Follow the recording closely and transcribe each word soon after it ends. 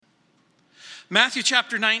Matthew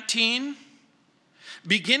chapter 19,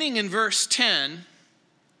 beginning in verse 10,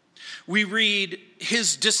 we read,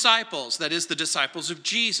 his disciples, that is the disciples of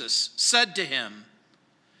Jesus, said to him,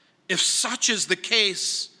 if such is the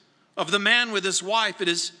case of the man with his wife, it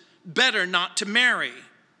is better not to marry.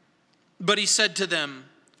 But he said to them,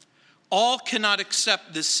 all cannot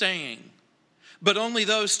accept this saying, but only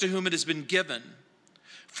those to whom it has been given.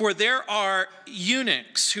 For there are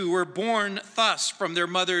eunuchs who were born thus from their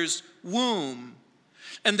mother's womb,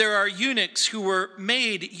 and there are eunuchs who were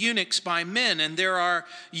made eunuchs by men, and there are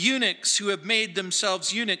eunuchs who have made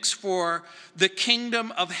themselves eunuchs for the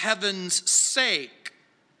kingdom of heaven's sake.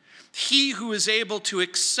 He who is able to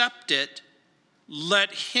accept it,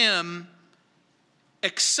 let him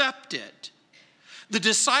accept it. The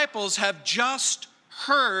disciples have just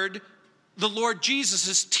heard the Lord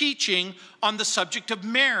Jesus' teaching on the subject of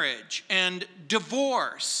marriage and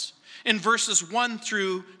divorce in verses 1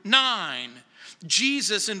 through 9.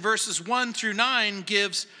 Jesus in verses 1 through 9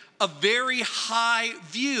 gives a very high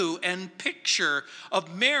view and picture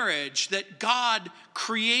of marriage, that God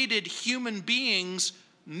created human beings,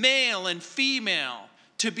 male and female,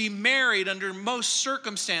 to be married under most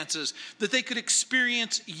circumstances, that they could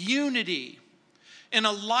experience unity in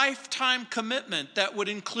a lifetime commitment that would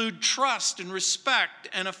include trust and respect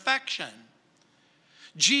and affection.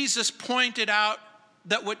 Jesus pointed out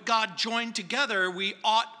that what God joined together, we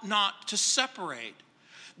ought not to separate.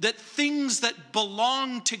 That things that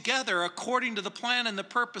belong together according to the plan and the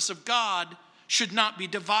purpose of God should not be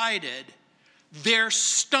divided. Their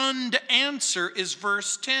stunned answer is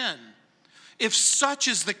verse 10. If such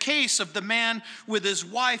is the case of the man with his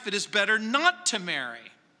wife, it is better not to marry.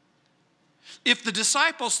 If the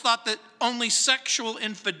disciples thought that only sexual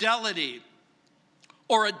infidelity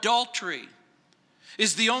or adultery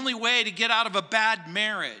is the only way to get out of a bad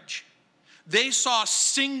marriage, they saw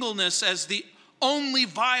singleness as the only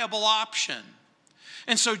viable option.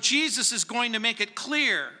 And so Jesus is going to make it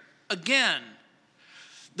clear again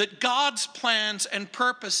that God's plans and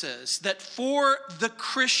purposes, that for the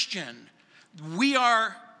Christian, we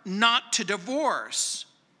are not to divorce.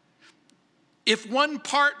 If one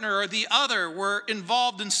partner or the other were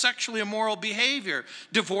involved in sexually immoral behavior,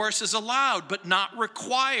 divorce is allowed, but not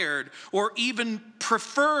required or even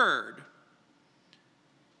preferred.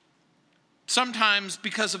 Sometimes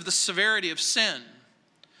because of the severity of sin,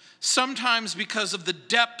 sometimes because of the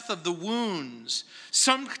depth of the wounds,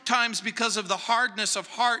 sometimes because of the hardness of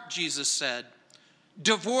heart, Jesus said,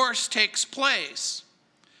 divorce takes place.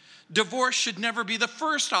 Divorce should never be the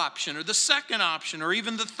first option or the second option or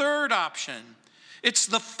even the third option. It's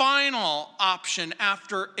the final option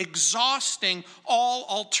after exhausting all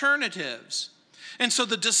alternatives. And so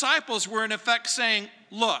the disciples were in effect saying,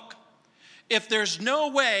 look, if there's no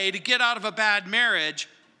way to get out of a bad marriage,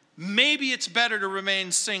 maybe it's better to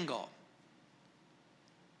remain single.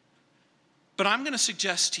 But I'm going to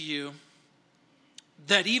suggest to you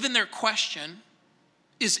that even their question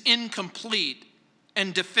is incomplete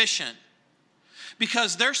and deficient,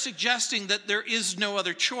 because they're suggesting that there is no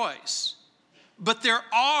other choice. But there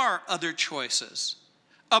are other choices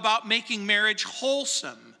about making marriage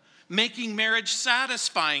wholesome, making marriage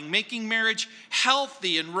satisfying, making marriage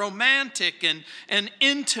healthy and romantic and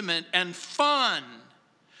intimate and fun.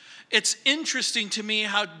 It's interesting to me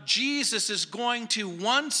how Jesus is going to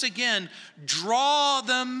once again draw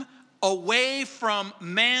them away from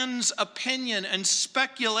man's opinion and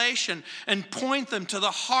speculation and point them to the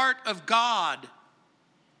heart of God.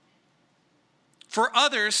 For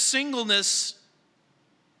others, singleness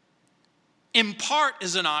in part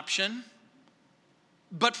is an option,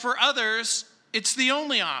 but for others, it's the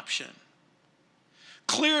only option.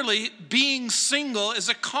 Clearly, being single is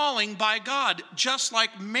a calling by God, just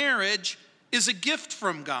like marriage is a gift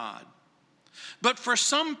from God. But for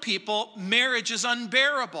some people, marriage is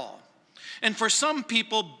unbearable. And for some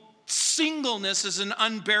people, singleness is an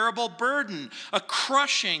unbearable burden, a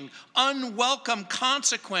crushing, unwelcome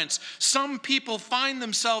consequence. Some people find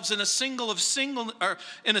themselves in a season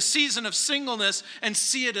of singleness and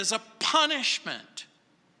see it as a punishment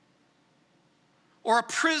or a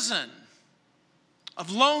prison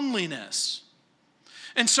of loneliness.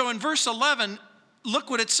 And so in verse 11, look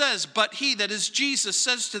what it says. But he, that is Jesus,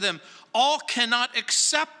 says to them, all cannot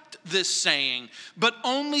accept this saying, but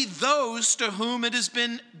only those to whom it has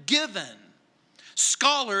been given.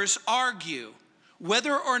 Scholars argue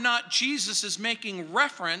whether or not Jesus is making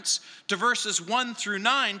reference to verses 1 through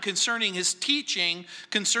 9 concerning his teaching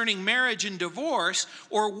concerning marriage and divorce,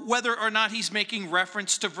 or whether or not he's making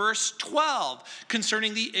reference to verse 12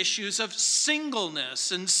 concerning the issues of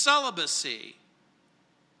singleness and celibacy.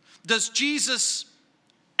 Does Jesus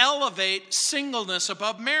elevate singleness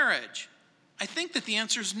above marriage? I think that the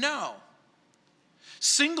answer is no.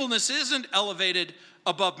 Singleness isn't elevated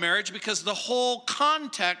above marriage because the whole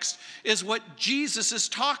context is what Jesus is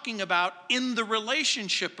talking about in the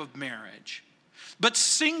relationship of marriage. But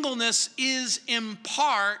singleness is in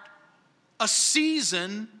part a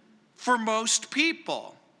season for most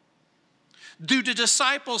people. Do the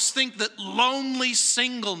disciples think that lonely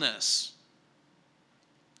singleness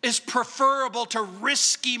is preferable to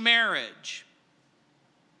risky marriage?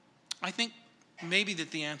 I think maybe that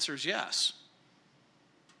the answer is yes.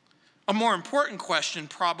 A more important question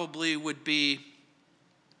probably would be,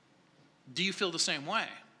 do you feel the same way?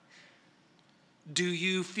 Do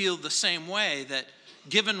you feel the same way that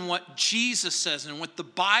given what Jesus says and what the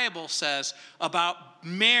Bible says about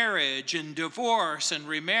marriage and divorce and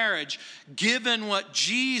remarriage, given what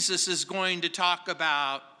Jesus is going to talk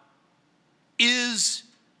about,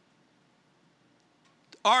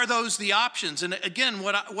 are those the options? And again,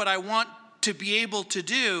 what I want to be able to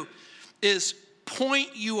do is point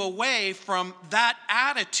you away from that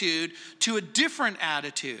attitude to a different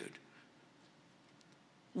attitude,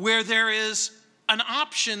 where there is an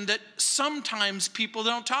option that sometimes people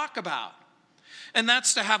don't talk about. And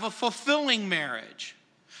that's to have a fulfilling marriage,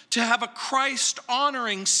 to have a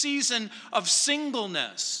Christ-honoring season of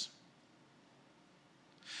singleness.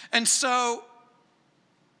 And so,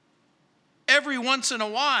 every once in a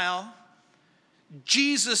while,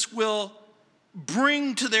 Jesus will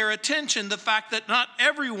bring to their attention the fact that not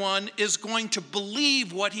everyone is going to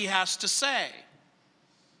believe what he has to say.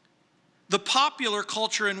 The popular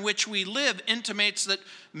culture in which we live intimates that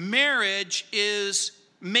marriage is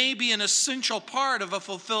maybe an essential part of a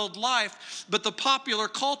fulfilled life, but the popular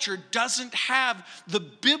culture doesn't have the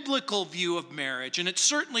biblical view of marriage, and it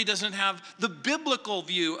certainly doesn't have the biblical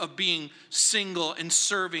view of being single and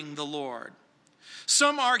serving the Lord.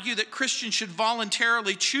 Some argue that Christians should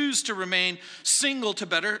voluntarily choose to remain single to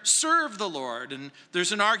better serve the Lord. And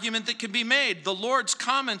there's an argument that can be made. The Lord's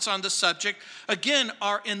comments on the subject, again,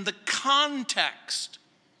 are in the context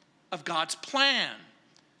of God's plan,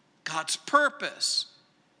 God's purpose,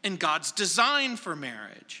 and God's design for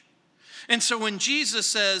marriage. And so when Jesus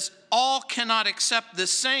says, all cannot accept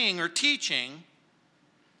this saying or teaching,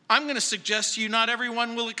 I'm going to suggest to you not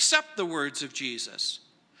everyone will accept the words of Jesus.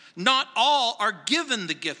 Not all are given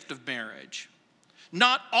the gift of marriage.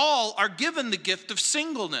 Not all are given the gift of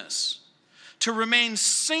singleness. To remain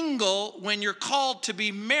single when you're called to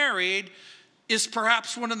be married is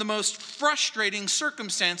perhaps one of the most frustrating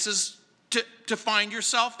circumstances to find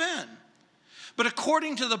yourself in. But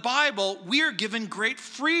according to the Bible, we are given great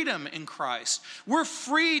freedom in Christ. We're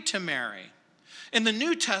free to marry. In the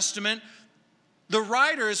New Testament, the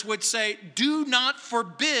writers would say, do not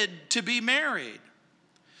forbid to be married.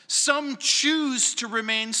 Some choose to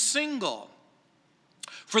remain single.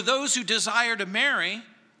 For those who desire to marry,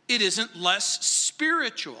 it isn't less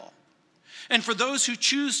spiritual. And for those who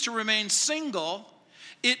choose to remain single,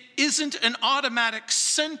 it isn't an automatic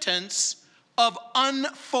sentence of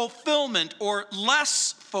unfulfillment or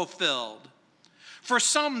less fulfilled. For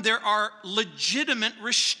some, there are legitimate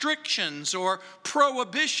restrictions or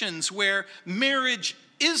prohibitions where marriage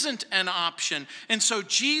isn't an option. And so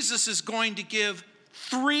Jesus is going to give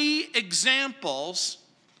 3 examples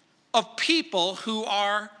of people who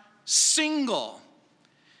are single.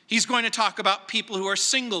 He's going to talk about people who are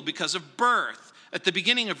single because of birth at the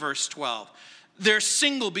beginning of verse 12. They're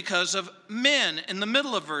single because of men in the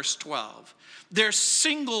middle of verse 12. They're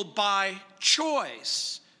single by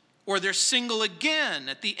choice, or they're single again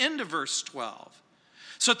at the end of verse 12.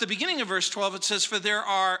 So at the beginning of verse 12 it says, for there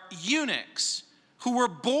are eunuchs who were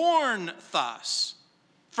born thus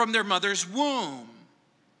from their mother's womb.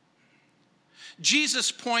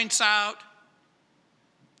 Jesus points out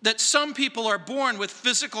that some people are born with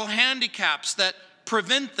physical handicaps that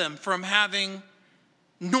prevent them from having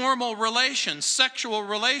normal relations, sexual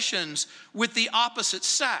relations with the opposite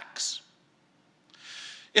sex.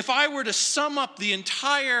 If I were to sum up the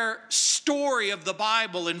entire story of the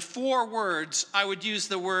Bible in 4 words, I would use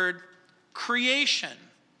the word creation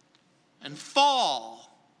and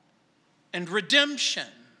fall and redemption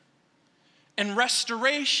and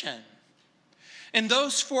restoration. In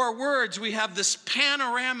those 4 words, we have this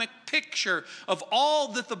panoramic picture of all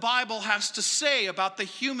that the Bible has to say about the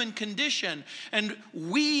human condition. And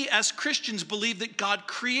we as Christians believe that God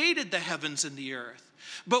created the heavens and the earth.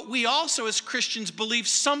 But we also as Christians believe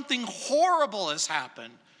something horrible has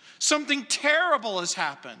happened. Something terrible has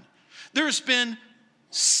happened. There's been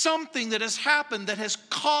something that has happened that has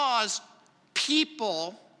caused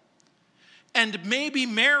people and maybe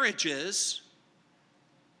marriages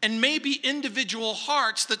and maybe individual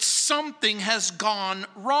hearts that something has gone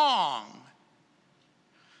wrong.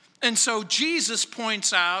 And so Jesus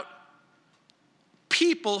points out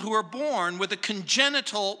people who are born with a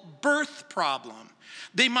congenital birth problem.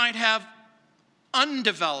 They might have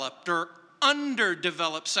undeveloped or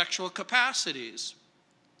underdeveloped sexual capacities.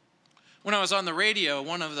 When I was on the radio,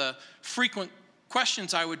 one of the frequent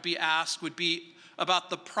questions I would be asked would be about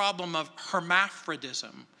the problem of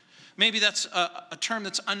hermaphrodism. Maybe that's a term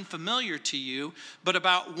that's unfamiliar to you, but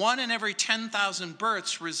about 1 in every 10,000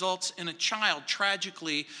 births results in a child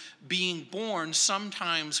tragically being born,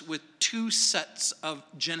 sometimes with 2 sets of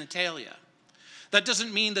genitalia. That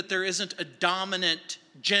doesn't mean that there isn't a dominant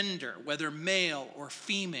gender, whether male or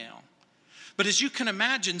female. But as you can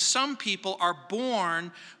imagine, some people are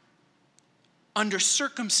born under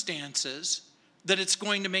circumstances that it's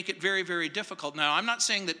going to make it very, very difficult. Now, I'm not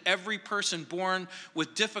saying that every person born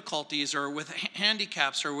with difficulties or with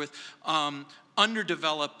handicaps or with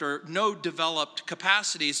underdeveloped or no developed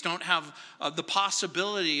capacities don't have the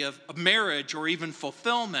possibility of marriage or even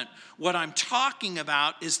fulfillment. What I'm talking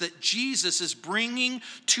about is that Jesus is bringing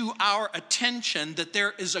to our attention that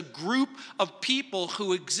there is a group of people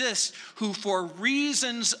who exist who, for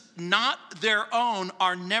reasons not their own,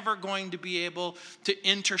 are never going to be able to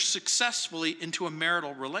enter successfully into a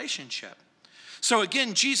marital relationship. So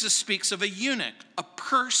again, Jesus speaks of a eunuch, a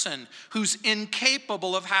person who's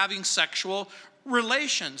incapable of having sexual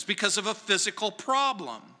relations because of a physical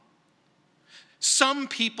problem. Some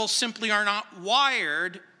people simply are not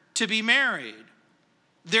wired to be married.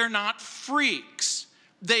 They're not freaks.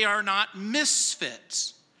 They are not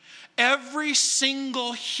misfits. Every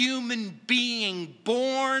single human being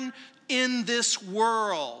born in this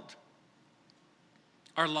world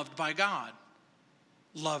are loved by God,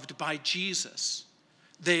 loved by Jesus.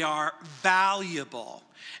 They are valuable.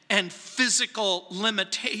 And physical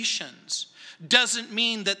limitations doesn't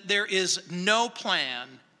mean that there is no plan,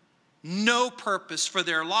 no purpose for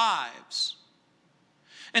their lives.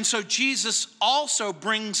 And so Jesus also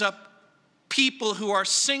brings up people who are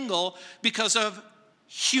single because of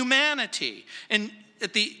humanity. And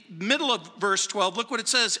at the middle of verse 12, look what it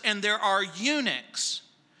says, and there are eunuchs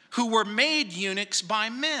who were made eunuchs by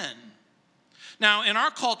men. Now, in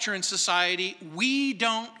our culture and society, we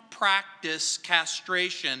don't practice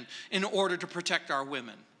castration in order to protect our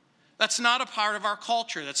women. That's not a part of our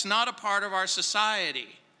culture. That's not a part of our society.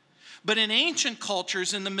 But in ancient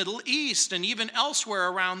cultures in the Middle East and even elsewhere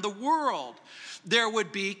around the world, there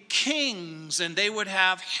would be kings and they would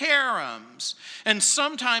have harems. And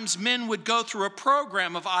sometimes men would go through a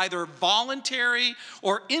program of either voluntary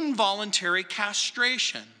or involuntary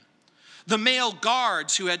castration. The male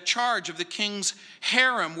guards who had charge of the king's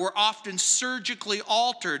harem were often surgically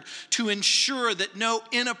altered to ensure that no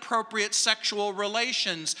inappropriate sexual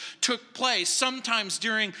relations took place. Sometimes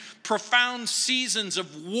during profound seasons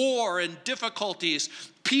of war and difficulties,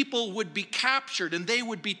 people would be captured and they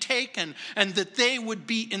would be taken and that they would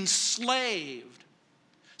be enslaved.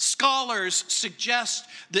 Scholars suggest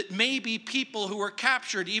that maybe people who were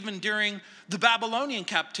captured even during the Babylonian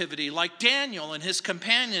captivity, like Daniel and his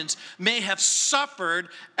companions, may have suffered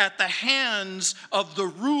at the hands of the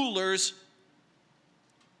rulers.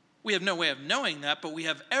 We have no way of knowing that, but we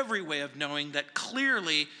have every way of knowing that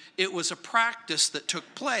clearly it was a practice that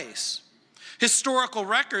took place. Historical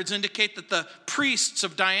records indicate that the priests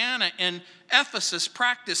of Diana in Ephesus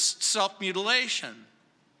practiced self-mutilation.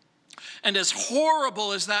 And as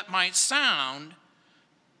horrible as that might sound,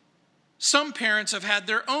 some parents have had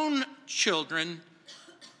their own children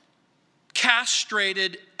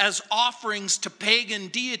castrated as offerings to pagan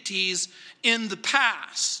deities in the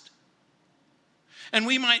past. And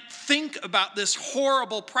we might think about this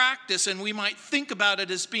horrible practice and we might think about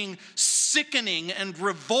it as being sickening and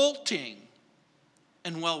revolting.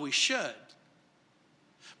 And well, we should.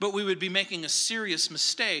 But we would be making a serious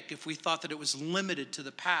mistake if we thought that it was limited to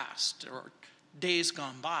the past or days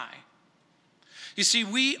gone by. You see,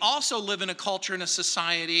 we also live in a culture and a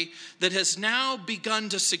society that has now begun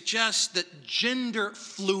to suggest that gender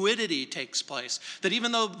fluidity takes place. That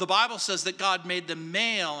even though the Bible says that God made them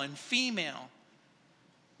male and female,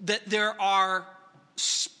 that there are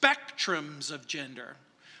spectrums of gender.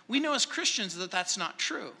 We know as Christians that that's not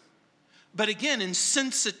true. But again, in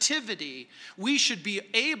sensitivity, we should be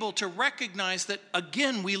able to recognize that,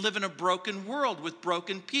 again, we live in a broken world with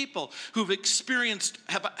broken people who've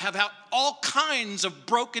have had all kinds of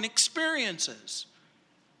broken experiences.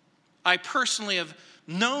 I personally have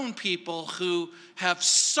known people who have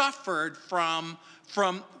suffered from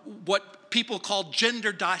what people call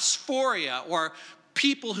gender dysphoria, or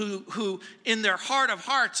people who in their heart of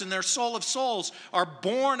hearts and their soul of souls are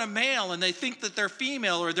born a male and they think that they're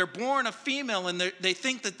female, or they're born a female and they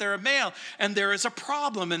think that they're a male, and there is a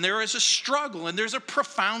problem and there is a struggle and there's a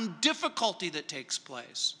profound difficulty that takes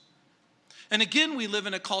place. And again, we live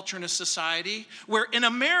in a culture and a society where in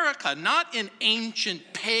America, not in ancient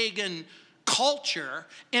pagan culture,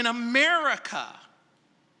 in America,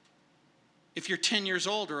 if you're 10 years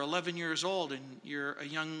old or 11 years old and you're a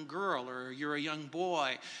young girl or you're a young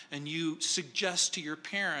boy and you suggest to your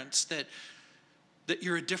parents that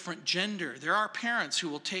you're a different gender, there are parents who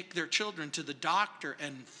will take their children to the doctor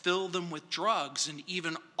and fill them with drugs and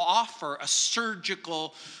even offer a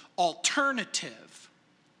surgical alternative.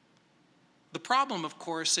 The problem, of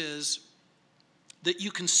course, is that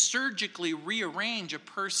you can surgically rearrange a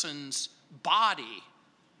person's body,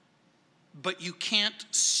 but you can't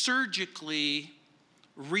surgically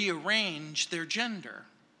rearrange their gender.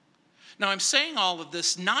 Now, I'm saying all of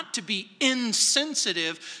this not to be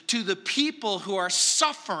insensitive to the people who are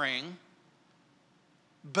suffering,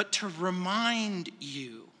 but to remind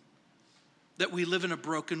you that we live in a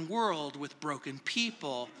broken world with broken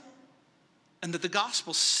people, and that the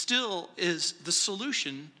gospel still is the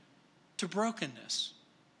solution to brokenness.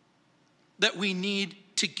 That we need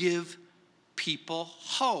to give people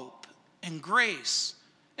hope and grace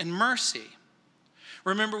and mercy.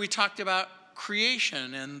 Remember, we talked about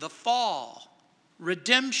creation and the fall,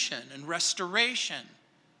 redemption and restoration.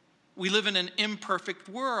 We live in an imperfect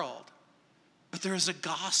world, but there is a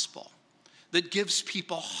gospel that gives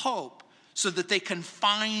people hope so that they can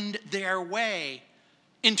find their way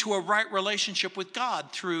into a right relationship with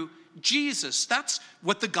God through Jesus. That's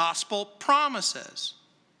what the gospel promises.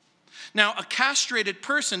 Now, a castrated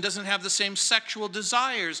person doesn't have the same sexual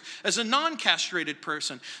desires as a non-castrated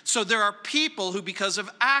person. So there are people who, because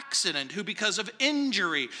of accident, who because of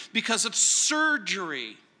injury, because of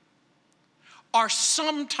surgery, are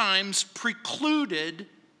sometimes precluded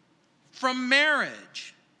from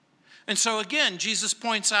marriage. And so again, Jesus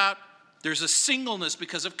points out there's a singleness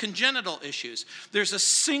because of congenital issues. There's a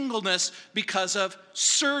singleness because of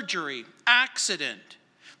surgery, accident.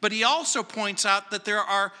 But he also points out that there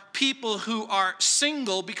are people who are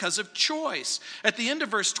single because of choice. At the end of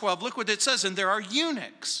verse 12, look what it says, and there are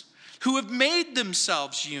eunuchs who have made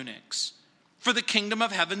themselves eunuchs for the kingdom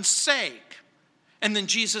of heaven's sake. And then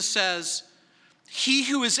Jesus says, he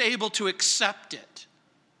who is able to accept it,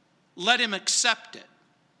 let him accept it.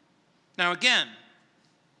 Now again,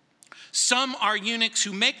 some are eunuchs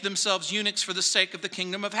who make themselves eunuchs for the sake of the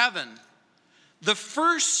kingdom of heaven. The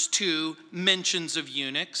first two mentions of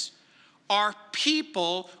eunuchs are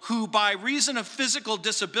people who, by reason of physical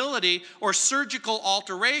disability or surgical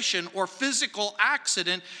alteration or physical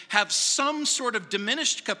accident, have some sort of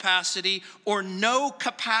diminished capacity or no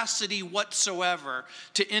capacity whatsoever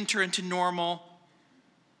to enter into normal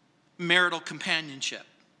marital companionship.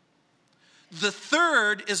 The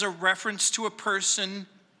third is a reference to a person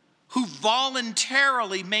who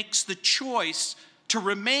voluntarily makes the choice to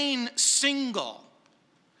remain single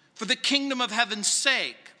for the kingdom of heaven's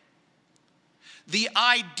sake. The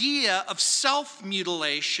idea of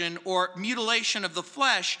self-mutilation or mutilation of the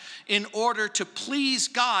flesh in order to please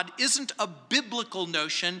God isn't a biblical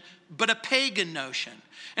notion, but a pagan notion.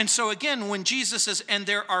 And so again, when Jesus says, and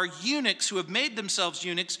there are eunuchs who have made themselves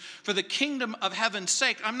eunuchs for the kingdom of heaven's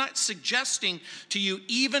sake, I'm not suggesting to you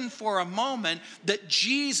even for a moment that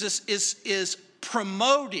Jesus is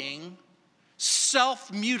promoting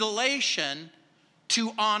self-mutilation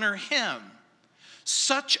to honor him.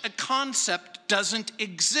 Such a concept doesn't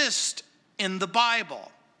exist in the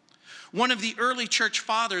Bible. One of the early church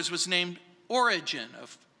fathers was named Origen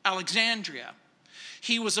of Alexandria.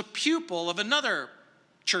 He was a pupil of another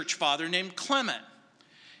church father named Clement.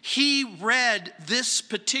 He read this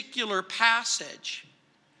particular passage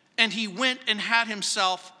and he went and had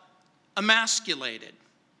himself emasculated.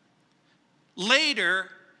 Later,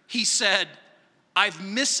 he said, I've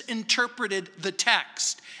misinterpreted the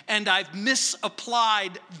text and I've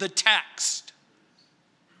misapplied the text.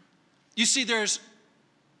 You see, there's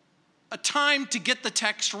a time to get the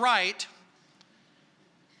text right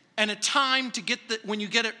and a time to get when you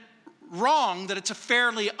get it wrong, that it's a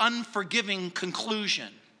fairly unforgiving conclusion.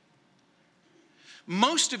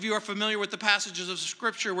 Most of you are familiar with the passages of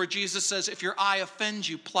Scripture where Jesus says, if your eye offends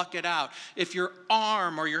you, pluck it out. If your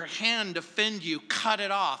arm or your hand offend you, cut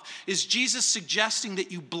it off. Is Jesus suggesting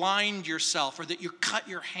that you blind yourself or that you cut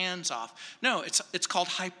your hands off? No, it's called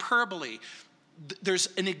hyperbole. There's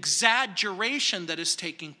an exaggeration that is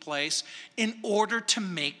taking place in order to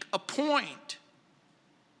make a point.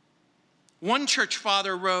 One church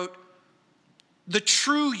father wrote, the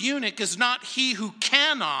true eunuch is not he who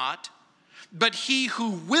cannot, but he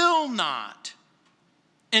who will not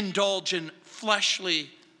indulge in fleshly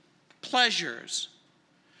pleasures.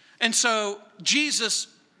 And so Jesus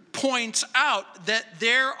points out that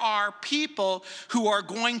there are people who are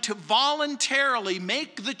going to voluntarily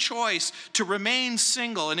make the choice to remain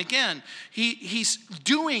single. And again, he's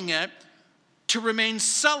doing it to remain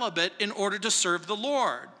celibate in order to serve the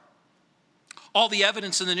Lord. All the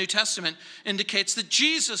evidence in the New Testament indicates that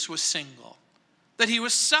Jesus was single, that he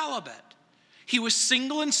was celibate. He was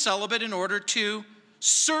single and celibate in order to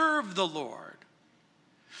serve the Lord.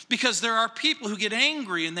 Because there are people who get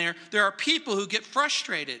angry and there are people who get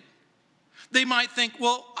frustrated. They might think,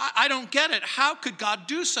 well, I don't get it. How could God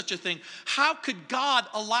do such a thing? How could God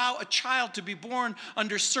allow a child to be born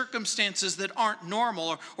under circumstances that aren't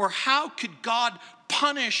normal? Or how could God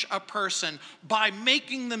punish a person by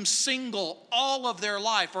making them single all of their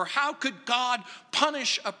life? Or how could God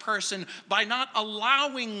punish a person by not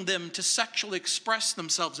allowing them to sexually express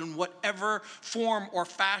themselves in whatever form or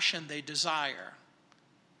fashion they desire?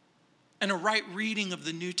 And a right reading of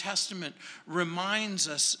the New Testament reminds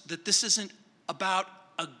us that this isn't about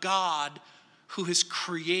a God who has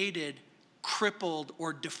created crippled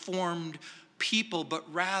or deformed people, but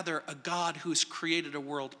rather a God who has created a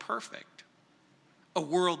world perfect, a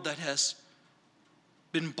world that has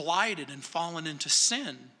been blighted and fallen into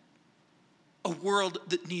sin, a world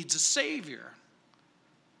that needs a Savior,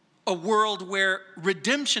 a world where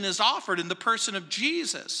redemption is offered in the person of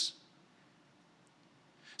Jesus.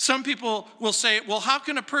 Some people will say, well, how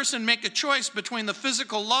can a person make a choice between the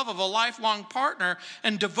physical love of a lifelong partner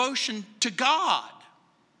and devotion to God?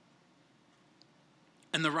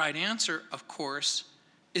 And the right answer, of course,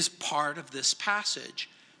 is part of this passage,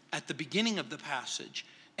 at the beginning of the passage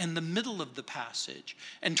and the middle of the passage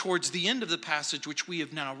and towards the end of the passage, which we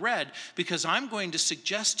have now read, because I'm going to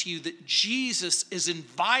suggest to you that Jesus is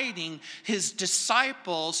inviting his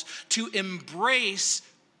disciples to embrace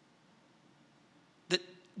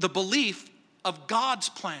the belief of God's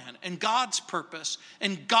plan and God's purpose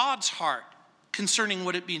and God's heart concerning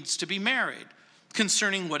what it means to be married,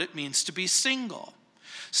 concerning what it means to be single.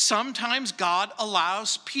 Sometimes God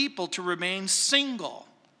allows people to remain single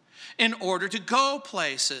in order to go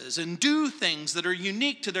places and do things that are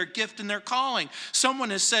unique to their gift and their calling. Someone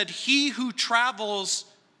has said, he who travels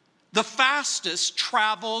the fastest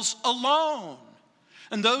travels alone.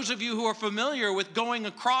 And those of you who are familiar with going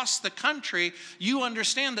across the country, you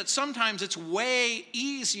understand that sometimes it's way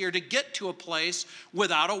easier to get to a place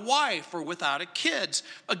without a wife or without a kids.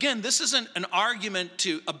 Again, this isn't an argument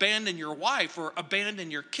to abandon your wife or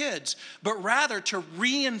abandon your kids, but rather to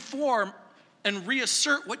reinform and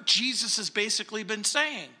reassert what Jesus has basically been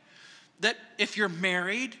saying. That if you're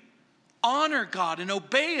married, honor God and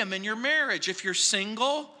obey him in your marriage. If you're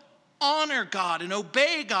single, honor God and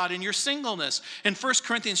obey God in your singleness. In 1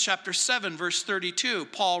 Corinthians chapter 7, verse 32,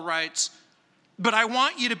 Paul writes, but I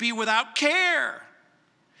want you to be without care.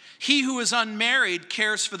 He who is unmarried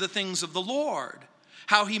cares for the things of the Lord,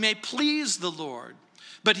 how he may please the Lord.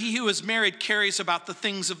 But he who is married cares about the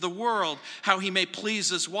things of the world, how he may please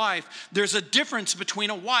his wife. There's a difference between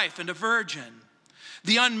a wife and a virgin.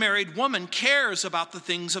 The unmarried woman cares about the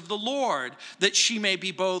things of the Lord, that she may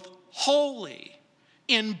be both holy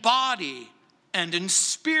in body and in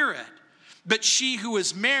spirit. But she who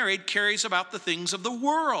is married cares about the things of the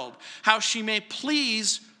world, how she may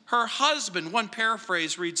please her husband. One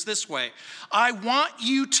paraphrase reads this way: I want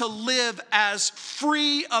you to live as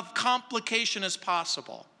free of complication as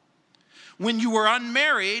possible. When you are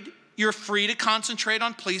unmarried, you're free to concentrate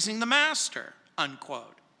on pleasing the master,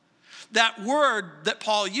 unquote. That word that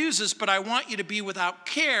Paul uses, but I want you to be without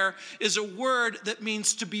care, is a word that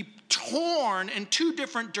means to be torn in two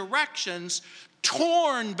different directions,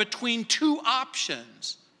 torn between two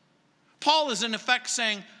options. Paul is in effect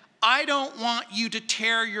saying, I don't want you to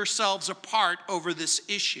tear yourselves apart over this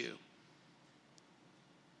issue.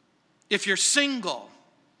 If you're single,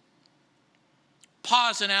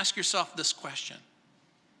 pause and ask yourself this question.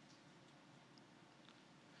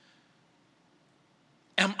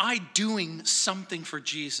 Am I doing something for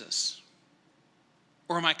Jesus?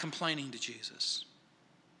 Or am I complaining to Jesus?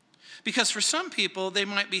 Because for some people, they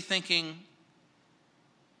might be thinking,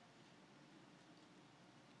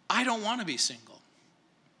 I don't want to be single.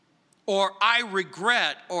 Or I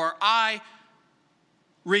regret, or I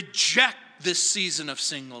reject this season of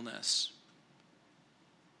singleness.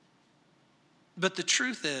 But the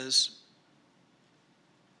truth is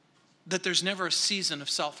that there's never a season of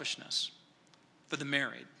selfishness for the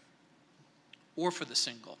married or for the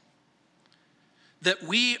single. that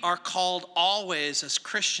we are called always as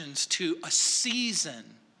Christians to a season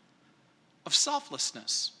of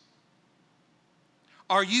selflessness.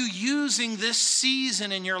 Are you using this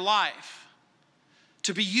season in your life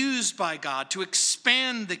to be used by God to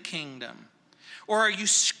expand the kingdom? Or are you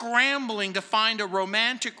scrambling to find a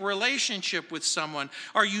romantic relationship with someone?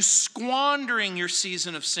 Are you squandering your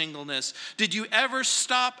season of singleness? Did you ever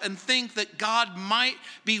stop and think that God might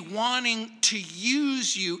be wanting to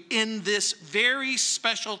use you in this very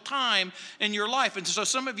special time in your life? And so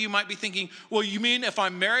some of you might be thinking, well, you mean if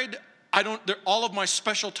I'm married, all of my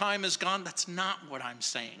special time is gone? That's not what I'm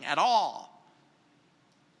saying at all.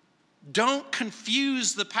 Don't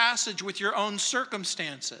confuse the passage with your own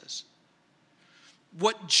circumstances.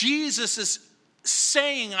 What Jesus is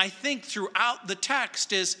saying, I think, throughout the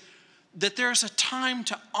text is that there's a time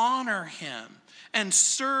to honor him and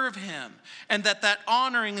serve him, and that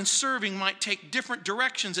honoring and serving might take different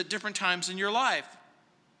directions at different times in your life.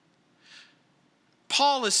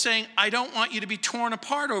 Paul is saying, I don't want you to be torn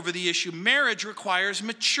apart over the issue. Marriage requires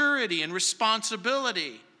maturity and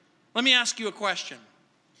responsibility. Let me ask you a question,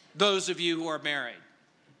 those of you who are married.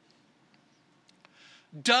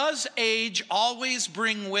 Does age always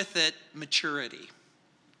bring with it maturity?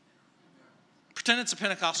 Pretend it's a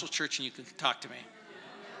Pentecostal church and you can talk to me.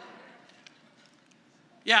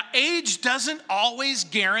 Yeah, age doesn't always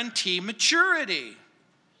guarantee maturity.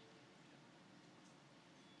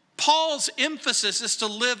 Paul's emphasis is to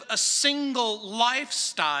live a single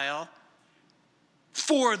lifestyle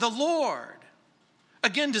for the Lord.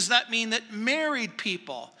 Again, does that mean that married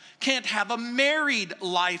people can't have a married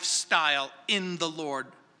lifestyle in the Lord?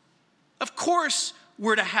 Of course,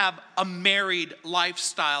 we're to have a married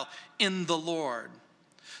lifestyle in the Lord.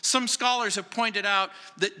 Some scholars have pointed out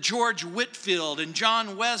that George Whitefield and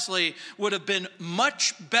John Wesley would have been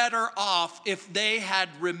much better off if they had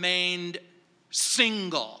remained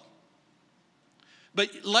single. But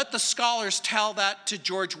let the scholars tell that to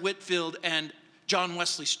George Whitefield and John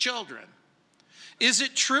Wesley's children. Is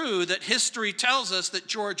it true that history tells us that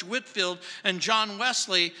George Whitefield and John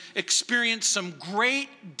Wesley experienced some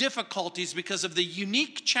great difficulties because of the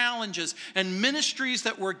unique challenges and ministries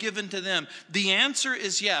that were given to them? The answer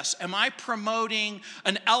is yes. Am I promoting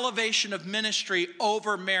an elevation of ministry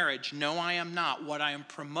over marriage? No, I am not. What I am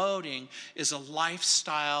promoting is a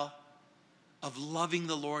lifestyle of loving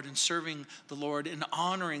the Lord and serving the Lord and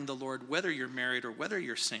honoring the Lord, whether you're married or whether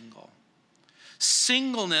you're single.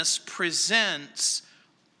 Singleness presents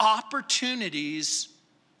opportunities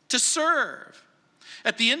to serve.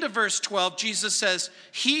 At the end of verse 12, Jesus says,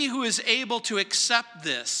 he who is able to accept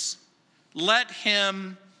this, let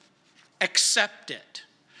him accept it.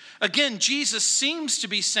 Again, Jesus seems to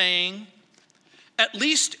be saying, at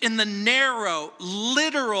least in the narrow,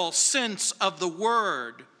 literal sense of the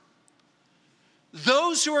word,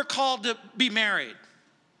 those who are called to be married,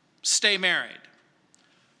 stay married.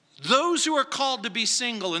 Those who are called to be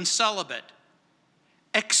single and celibate,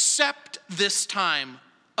 accept this time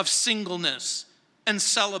of singleness and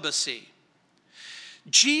celibacy.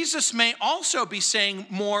 Jesus may also be saying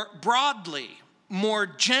more broadly, more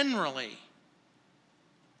generally,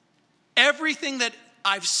 everything that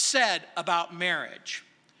I've said about marriage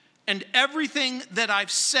and everything that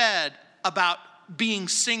I've said about being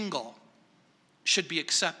single should be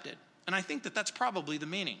accepted. And I think that that's probably the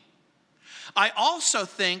meaning. I also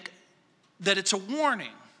think that it's a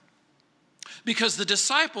warning, because the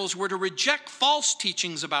disciples were to reject false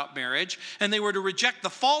teachings about marriage, and they were to reject the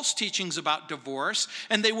false teachings about divorce,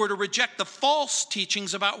 and they were to reject the false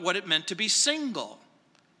teachings about what it meant to be single.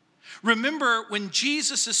 Remember, when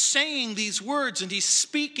Jesus is saying these words and he's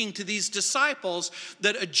speaking to these disciples,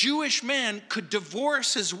 that a Jewish man could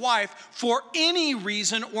divorce his wife for any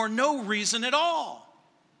reason or no reason at all.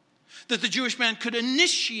 That the Jewish man could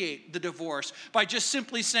initiate the divorce by just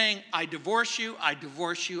simply saying, I divorce you, I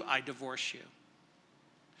divorce you, I divorce you.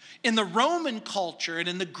 In the Roman culture and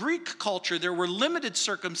in the Greek culture, there were limited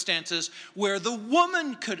circumstances where the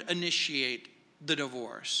woman could initiate the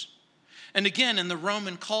divorce. And again, in the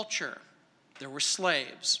Roman culture, there were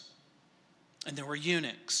slaves, and there were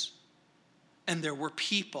eunuchs, and there were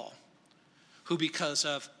people who, because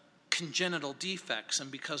of congenital defects and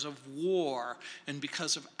because of war and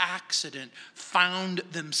because of accident, found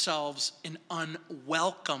themselves in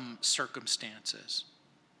unwelcome circumstances.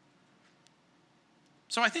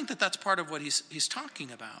 So I think that that's part of what he's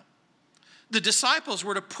talking about. The disciples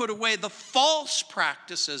were to put away the false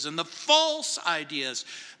practices and the false ideas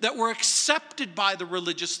that were accepted by the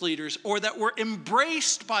religious leaders or that were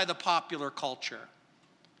embraced by the popular culture.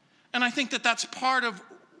 And I think that that's part of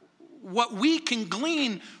what we can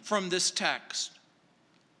glean from this text.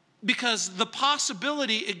 Because the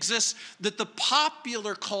possibility exists that the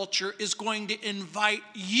popular culture is going to invite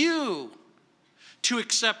you to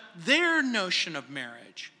accept their notion of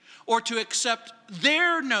marriage or to accept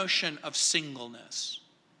their notion of singleness.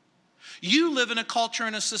 You live in a culture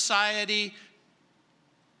and a society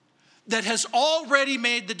that has already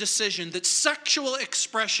made the decision that sexual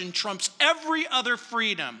expression trumps every other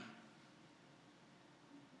freedom.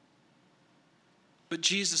 But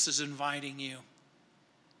Jesus is inviting you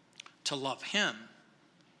to love him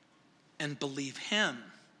and believe him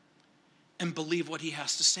and believe what he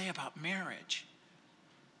has to say about marriage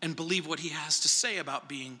and believe what he has to say about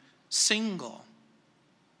being single.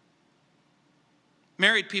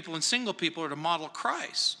 Married people and single people are to model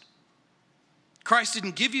Christ. Christ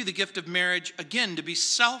didn't give you the gift of marriage, again, to be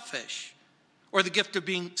selfish, or the gift of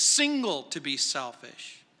being single to be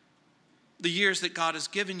selfish. The years that God has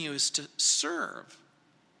given you is to serve.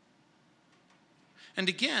 And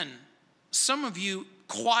again, some of you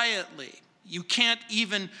quietly, you can't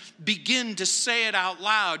even begin to say it out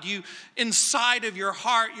loud. You, inside of your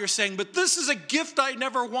heart, you're saying, but this is a gift I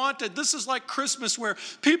never wanted. This is like Christmas where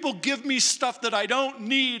people give me stuff that I don't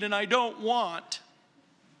need and I don't want.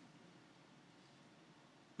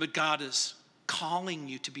 But God is calling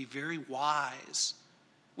you to be very wise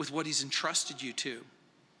with what he's entrusted you to.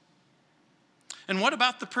 And what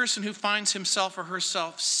about the person who finds himself or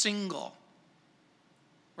herself single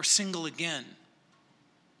or single again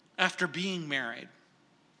after being married?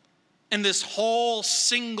 And this whole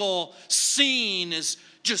single scene is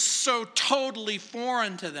just so totally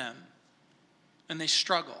foreign to them. And they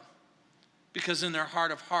struggle because in their heart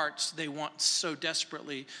of hearts, they want so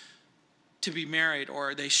desperately to be married,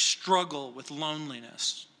 or they struggle with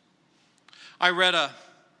loneliness. I read a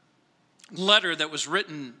letter that was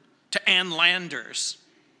written to Ann Landers.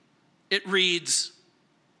 It reads,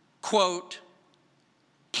 quote,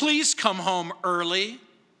 "Please come home early.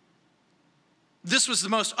 This was the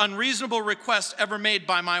most unreasonable request ever made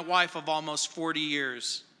by my wife of almost 40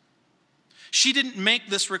 years. She didn't make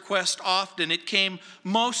this request often. It came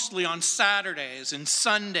mostly on Saturdays and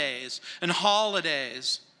Sundays and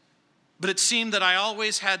holidays. But it seemed that I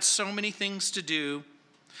always had so many things to do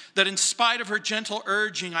that in spite of her gentle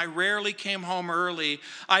urging, I rarely came home early.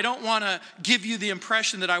 I don't want to give you the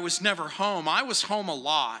impression that I was never home. I was home a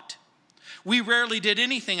lot. We rarely did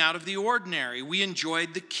anything out of the ordinary. We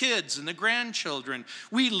enjoyed the kids and the grandchildren.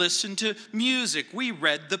 We listened to music. We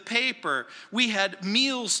read the paper. We had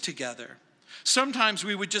meals together. Sometimes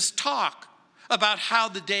we would just talk about how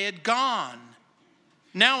the day had gone.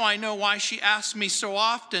 Now I know why she asked me so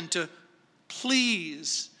often to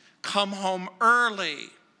please come home early.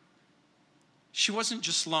 She wasn't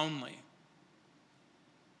just lonely.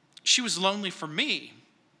 She was lonely for me.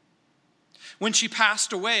 When she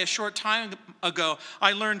passed away a short time ago,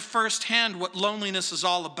 I learned firsthand what loneliness is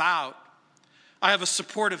all about. I have a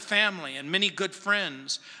supportive family and many good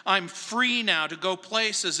friends. I'm free now to go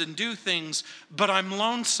places and do things, but I'm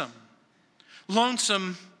lonesome.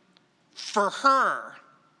 Lonesome for her.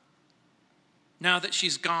 Now that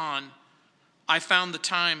she's gone, I found the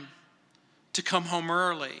time to come home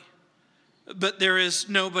early, but there is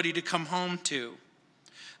nobody to come home to.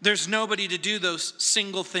 There's nobody to do those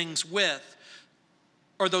single things with,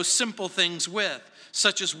 or those simple things with,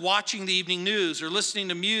 such as watching the evening news or listening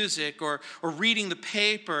to music or reading the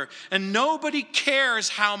paper, and nobody cares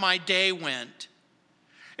how my day went.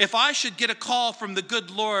 If I should get a call from the good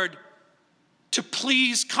Lord to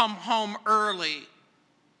please come home early,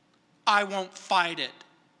 I won't fight it,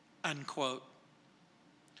 unquote.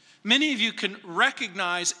 Many of you can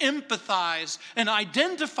recognize, empathize, and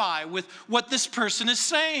identify with what this person is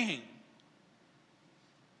saying.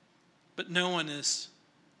 But no one is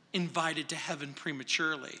invited to heaven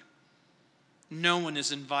prematurely. No one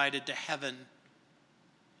is invited to heaven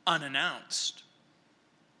unannounced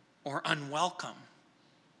or unwelcome.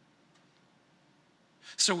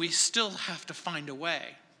 So we still have to find a way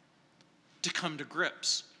to come to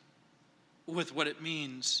grips with what it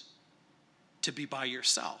means to be by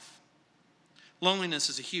yourself. Loneliness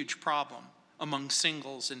is a huge problem among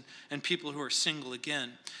singles and people who are single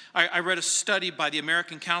again. I read a study by the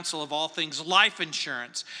American Council of all things life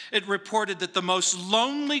insurance. It reported that the most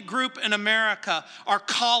lonely group in America are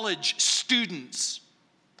college students.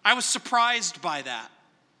 I was surprised by that.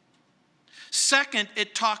 Second,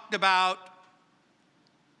 it talked about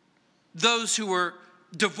those who were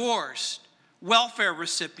divorced, welfare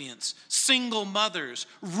recipients, single mothers,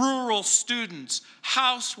 rural students,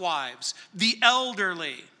 housewives, the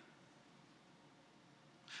elderly.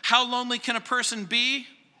 How lonely can a person be?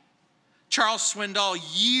 Charles Swindoll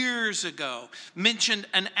years ago mentioned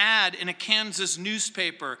an ad in a Kansas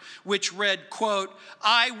newspaper which read, quote,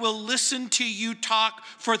 "I will listen to you talk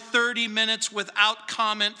for 30 minutes without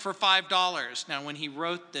comment for $5. Now, when he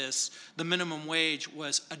wrote this, the minimum wage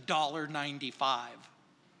was $1.95.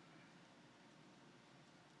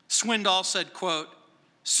 Swindoll said, quote,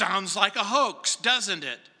 "Sounds like a hoax, doesn't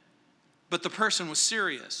it?" But the person was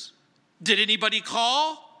serious. Did anybody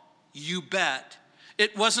call? You bet.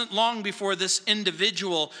 It wasn't long before this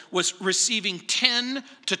individual was receiving 10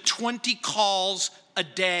 to 20 calls a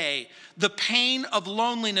day. The pain of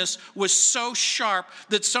loneliness was so sharp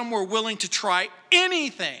that some were willing to try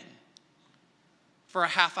anything for a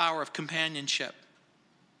half hour of companionship.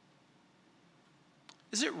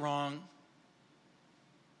 Is it wrong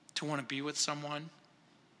to want to be with someone?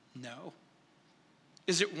 No.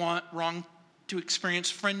 Is it wrong to experience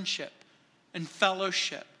friendship and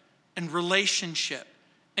fellowship and relationship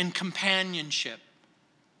and companionship?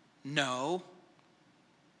 No.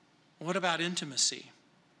 What about intimacy?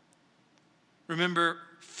 Remember,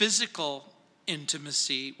 physical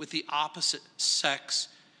intimacy with the opposite sex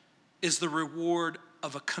is the reward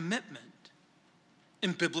of a commitment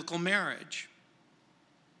in biblical marriage.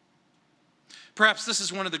 Perhaps this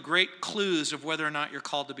is one of the great clues of whether or not you're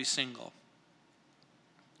called to be single.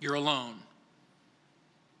 You're alone,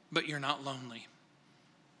 but you're not lonely.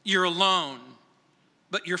 You're alone,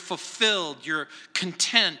 but you're fulfilled, you're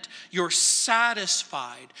content, you're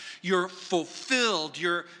satisfied, you're fulfilled,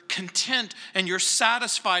 you're content, and you're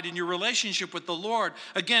satisfied in your relationship with the Lord.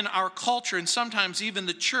 Again, our culture and sometimes even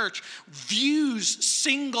the church views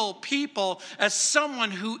single people as someone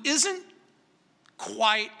who isn't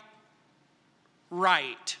quite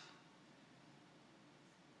right.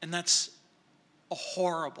 And that's a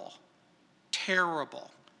horrible,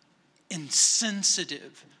 terrible,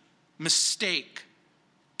 insensitive mistake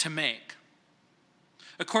to make.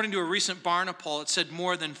 According to a recent Barna poll, it said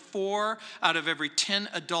more than 4 out of every 10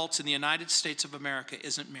 adults in the United States of America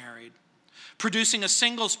isn't married, producing a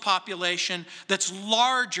singles population that's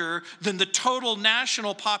larger than the total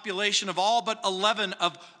national population of all but 11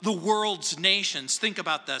 of the world's nations. Think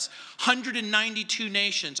about this. 192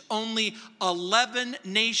 nations, only 11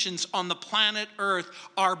 nations on the planet Earth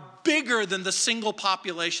are bigger than the single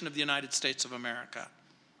population of the United States of America.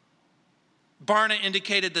 Barna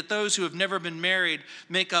indicated that those who have never been married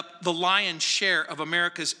make up the lion's share of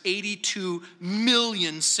America's 82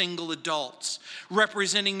 million single adults,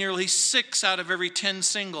 representing nearly 6 out of every 10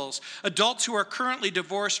 singles. Adults who are currently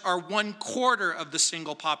divorced are 1/4 of the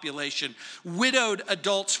single population. Widowed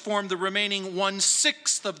adults form the remaining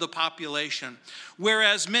 1/6 of the population.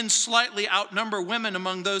 Whereas men slightly outnumber women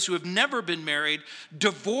among those who have never been married,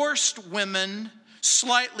 divorced women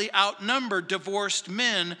slightly outnumber divorced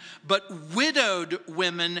men, but widowed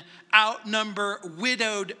women outnumber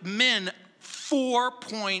widowed men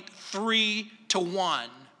 4.3 to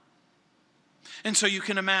 1. And so you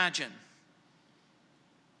can imagine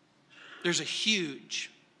there's a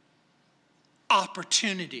huge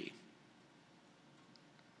opportunity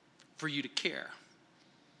for you to care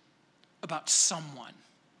about someone,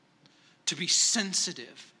 to be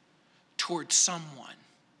sensitive towards someone,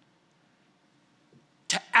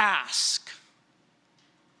 to ask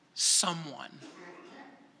someone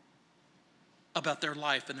about their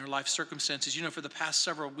life and their life circumstances. You know, for the past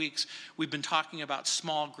several weeks, we've been talking about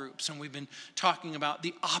small groups, and we've been talking about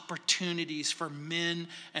the opportunities for men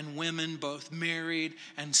and women, both married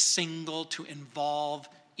and single, to involve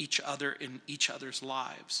each other in each other's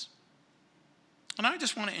lives. And I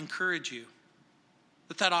just want to encourage you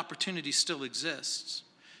that that opportunity still exists.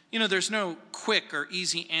 You know, there's no quick or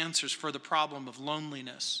easy answers for the problem of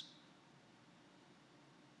loneliness.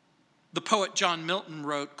 The poet John Milton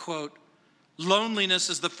wrote, quote, "Loneliness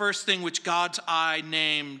is the first thing which God's eye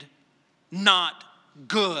named not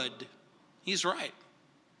good." He's right.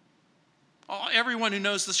 Everyone who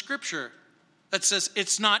knows the scripture that says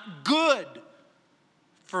it's not good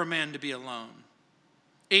for a man to be alone.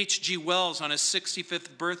 H.G. Wells on his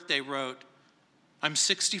 65th birthday wrote, "I'm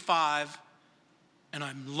 65 and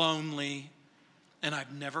I'm lonely and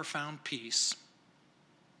I've never found peace."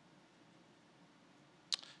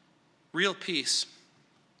 Real peace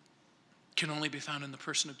can only be found in the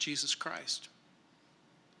person of Jesus Christ.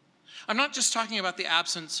 I'm not just talking about the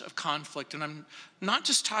absence of conflict, and I'm not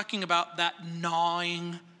just talking about that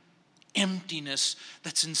gnawing emptiness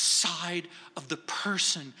that's inside of the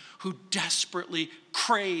person who desperately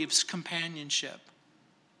craves companionship.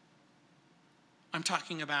 I'm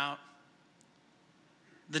talking about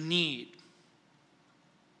the need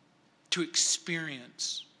to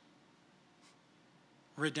experience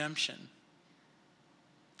redemption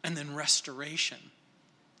and then restoration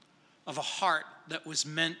of a heart that was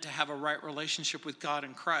meant to have a right relationship with God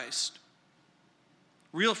and Christ.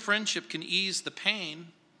 Real friendship can ease the pain,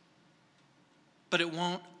 but it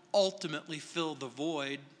won't ultimately fill the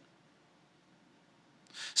void.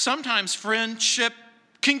 Sometimes friendship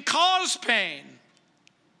can cause pain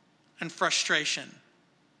and frustration.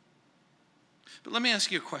 But let me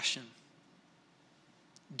ask you a question.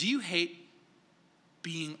 Do you hate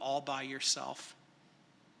being all by yourself?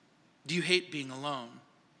 Do you hate being alone?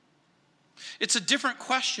 It's a different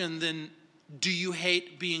question than do you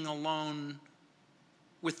hate being alone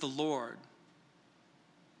with the Lord?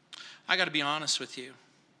 I got to be honest with you.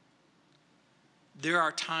 There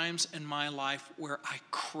are times in my life where I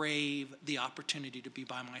crave the opportunity to be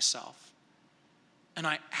by myself. And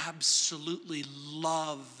I absolutely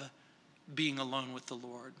love being alone with the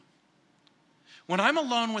Lord. When I'm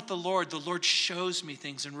alone with the Lord shows me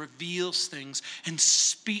things and reveals things and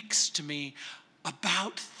speaks to me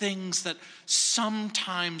about things that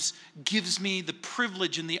sometimes gives me the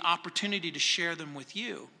privilege and the opportunity to share them with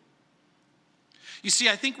you. You see,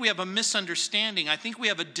 I think we have a misunderstanding. I think we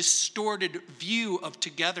have a distorted view of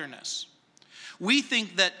togetherness. We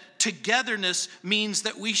think that togetherness means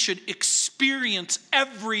that we should experience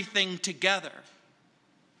everything together.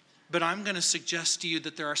 But I'm going to suggest to you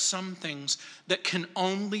that there are some things that can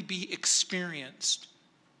only be experienced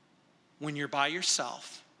when you're by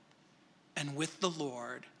yourself and with the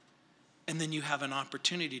Lord, and then you have an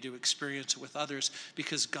opportunity to experience it with others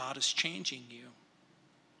because God is changing you.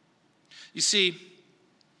 You see,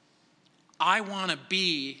 I want to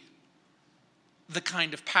be the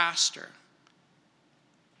kind of pastor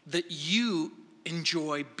that you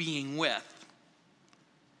enjoy being with.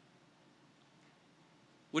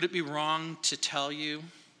 Would it be wrong to tell you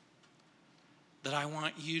that I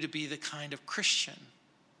want you to be the kind of Christian,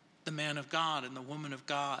 the man of God and the woman of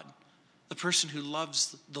God, the person who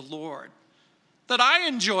loves the Lord, that I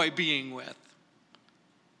enjoy being with?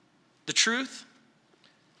 The truth?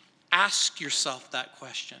 Ask yourself that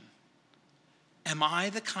question. Am I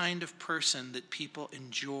the kind of person that people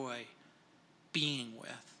enjoy being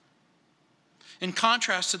with? In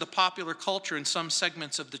contrast to the popular culture in some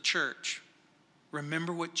segments of the church,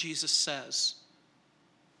 remember what Jesus says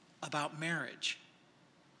about marriage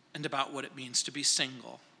and about what it means to be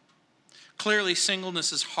single. Clearly,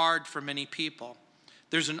 singleness is hard for many people.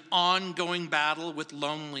 There's an ongoing battle with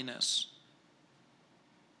loneliness.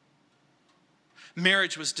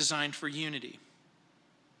 Marriage was designed for unity,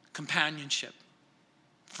 companionship,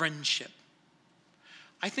 friendship.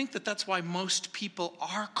 I think that that's why most people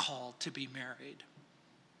are called to be married.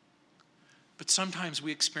 But sometimes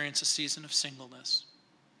we experience a season of singleness.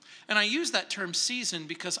 And I use that term season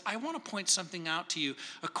because I want to point something out to you.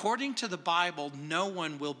 According to the Bible, no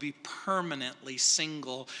one will be permanently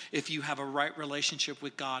single if you have a right relationship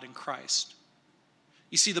with God and Christ.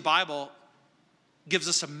 You see, the Bible gives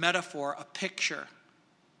us a metaphor, a picture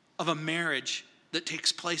of a marriage that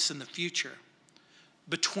takes place in the future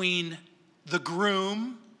between the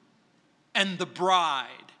groom and the bride.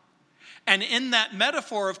 And in that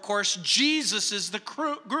metaphor, of course, Jesus is the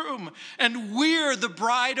groom, and we're the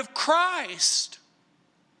bride of Christ.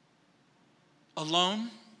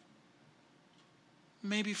 Alone?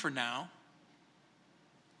 Maybe for now,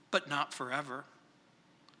 but not forever.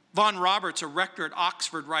 Von Roberts, a rector at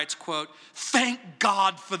Oxford, writes, quote, "Thank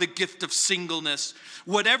God for the gift of singleness.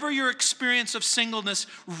 Whatever your experience of singleness,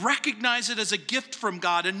 recognize it as a gift from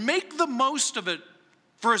God and make the most of it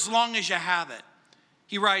for as long as you have it."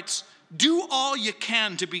 He writes, "Do all you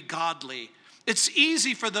can to be godly. It's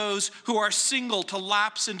easy for those who are single to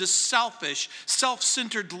lapse into selfish,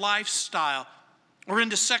 self-centered lifestyle or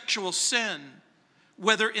into sexual sin,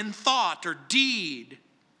 whether in thought or deed.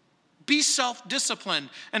 Be self-disciplined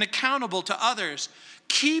and accountable to others.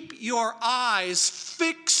 Keep your eyes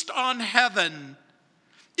fixed on heaven.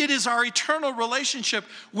 It is our eternal relationship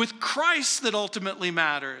with Christ that ultimately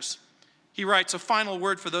matters." He writes, a final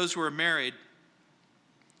word for those who are married.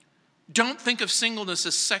 Don't think of singleness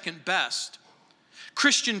as second best.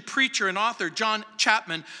 Christian preacher and author John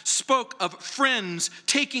Chapman spoke of friends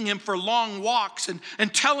taking him for long walks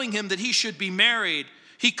and telling him that he should be married.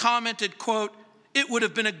 He commented, quote, "It would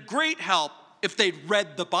have been a great help if they'd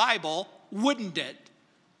read the Bible, wouldn't it?"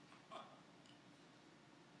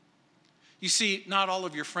 You see, not all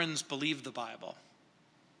of your friends believe the Bible.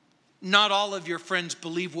 Not all of your friends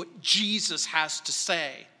believe what Jesus has to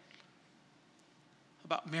say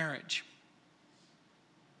about marriage,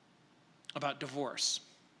 about divorce,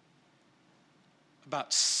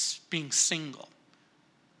 about being single,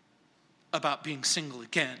 about being single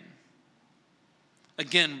again.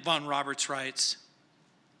 Again, Von Roberts writes,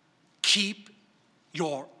 keep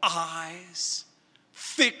your eyes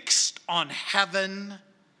fixed on heaven.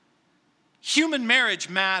 Human marriage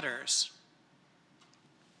matters,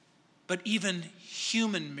 but even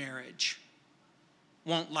human marriage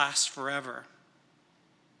won't last forever.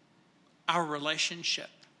 Our relationship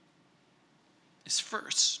is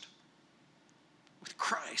first with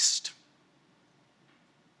Christ.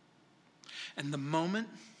 And the moment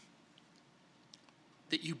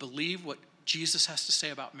that you believe what Jesus has to say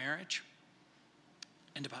about marriage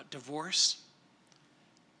and about divorce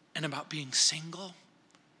and about being single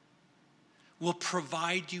will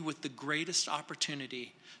provide you with the greatest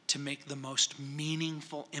opportunity to make the most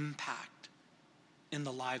meaningful impact in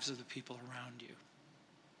the lives of the people around you.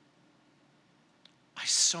 I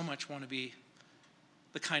so much want to be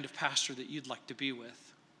the kind of pastor that you'd like to be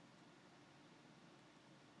with.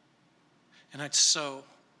 And I'd so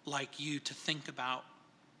like you to think about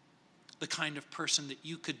the kind of person that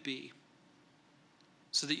you could be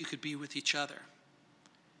so that you could be with each other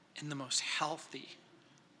in the most healthy,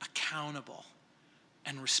 accountable,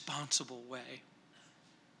 and responsible way.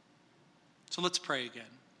 So let's pray again.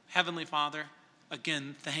 Heavenly Father,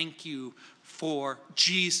 again, thank you for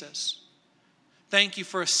Jesus. Thank you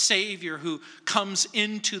for a Savior who comes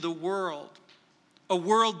into the world, a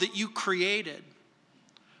world that you created,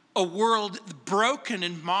 a world broken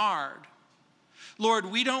and marred. Lord,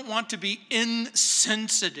 we don't want to be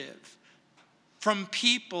insensitive from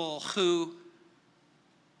people who,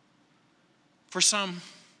 for some,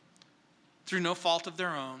 through no fault of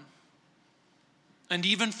their own, and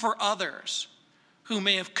even for others who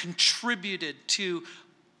may have contributed to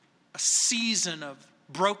a season of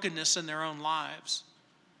brokenness in their own lives.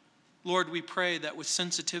 Lord, we pray that with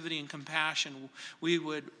sensitivity and compassion, we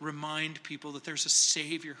would remind people that there's a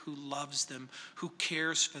Savior who loves them, who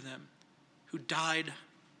cares for them, who died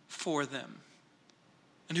for them,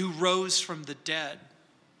 and who rose from the dead.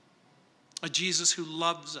 A Jesus who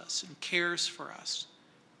loves us and cares for us,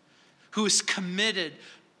 who is committed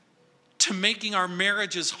to making our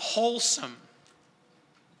marriages wholesome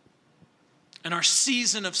and our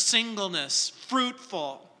season of singleness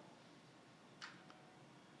fruitful.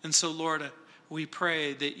 And so, Lord, we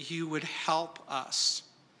pray that you would help us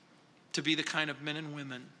to be the kind of men and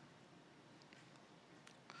women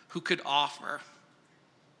who could offer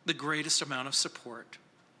the greatest amount of support,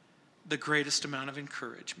 the greatest amount of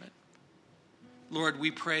encouragement. Lord, we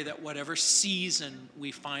pray that whatever season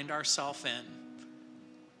we find ourselves in,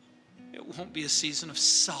 it won't be a season of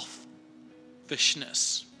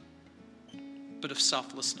selfishness, but of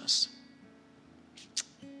selflessness.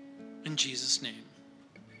 In Jesus' name,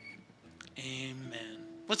 amen.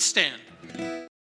 Let's stand.